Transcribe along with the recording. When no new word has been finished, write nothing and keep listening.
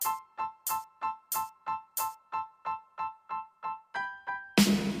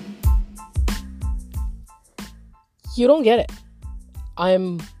You don't get it.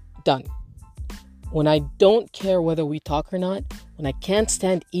 I'm done. When I don't care whether we talk or not, when I can't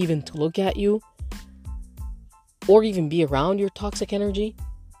stand even to look at you or even be around your toxic energy,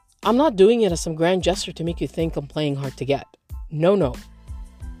 I'm not doing it as some grand gesture to make you think I'm playing hard to get. No.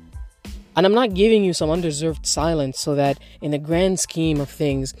 And I'm not giving you some undeserved silence so that in the grand scheme of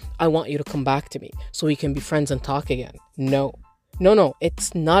things, I want you to come back to me so we can be friends and talk again. No.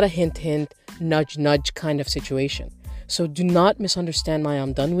 It's not a hint, nudge kind of situation. So do not misunderstand my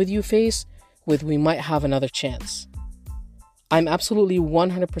I'm done with you face with we might have another chance. I'm absolutely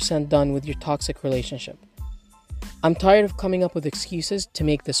 100% done with your toxic relationship. I'm tired of coming up with excuses to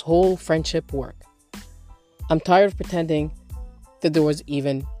make this whole friendship work. I'm tired of pretending that there was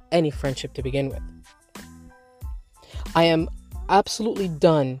even any friendship to begin with. I am absolutely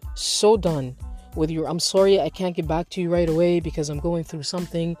done, so done with your I'm sorry I can't get back to you right away because I'm going through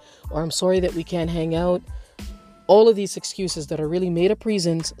something, or I'm sorry that we can't hang out. All of these excuses that are really made up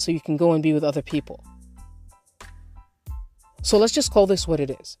reasons so you can go and be with other people. So let's just call this what it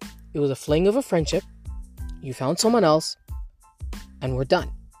is. It was a fling of a friendship. You found someone else, and we're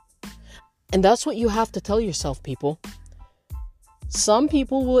done. And that's what you have to tell yourself, people. Some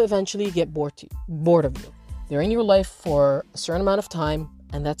people will eventually get bored of you. They're in your life for a certain amount of time,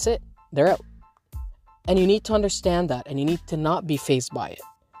 and that's it. They're out. And you need to understand that, and you need to not be fazed by it.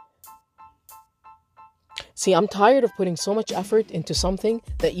 See, I'm tired of putting so much effort into something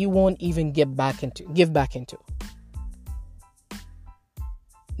that you won't even give back into.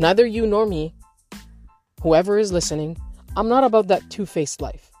 Neither you nor me, whoever is listening, I'm not about that two-faced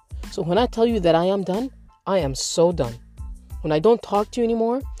life. So when I tell you that I am done, I am so done. When I don't talk to you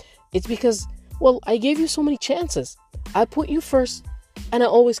anymore, it's because, I gave you so many chances. I put you first, and I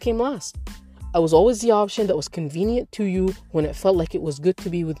always came last. I was always the option that was convenient to you when it felt like it was good to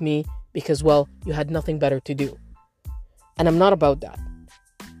be with me because, you had nothing better to do. And I'm not about that.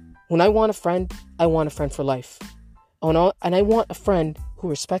 When I want a friend, I want a friend for life. And I want a friend who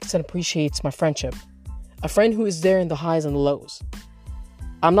respects and appreciates my friendship. A friend who is there in the highs and the lows.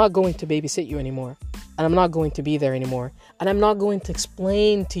 I'm not going to babysit you anymore. And I'm not going to be there anymore. And I'm not going to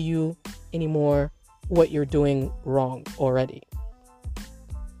explain to you anymore what you're doing wrong already.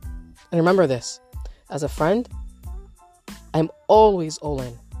 And remember this. As a friend, I'm always all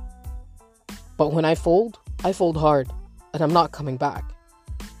in. But when I fold hard. And I'm not coming back.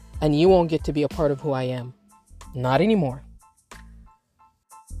 And you won't get to be a part of who I am. Not anymore.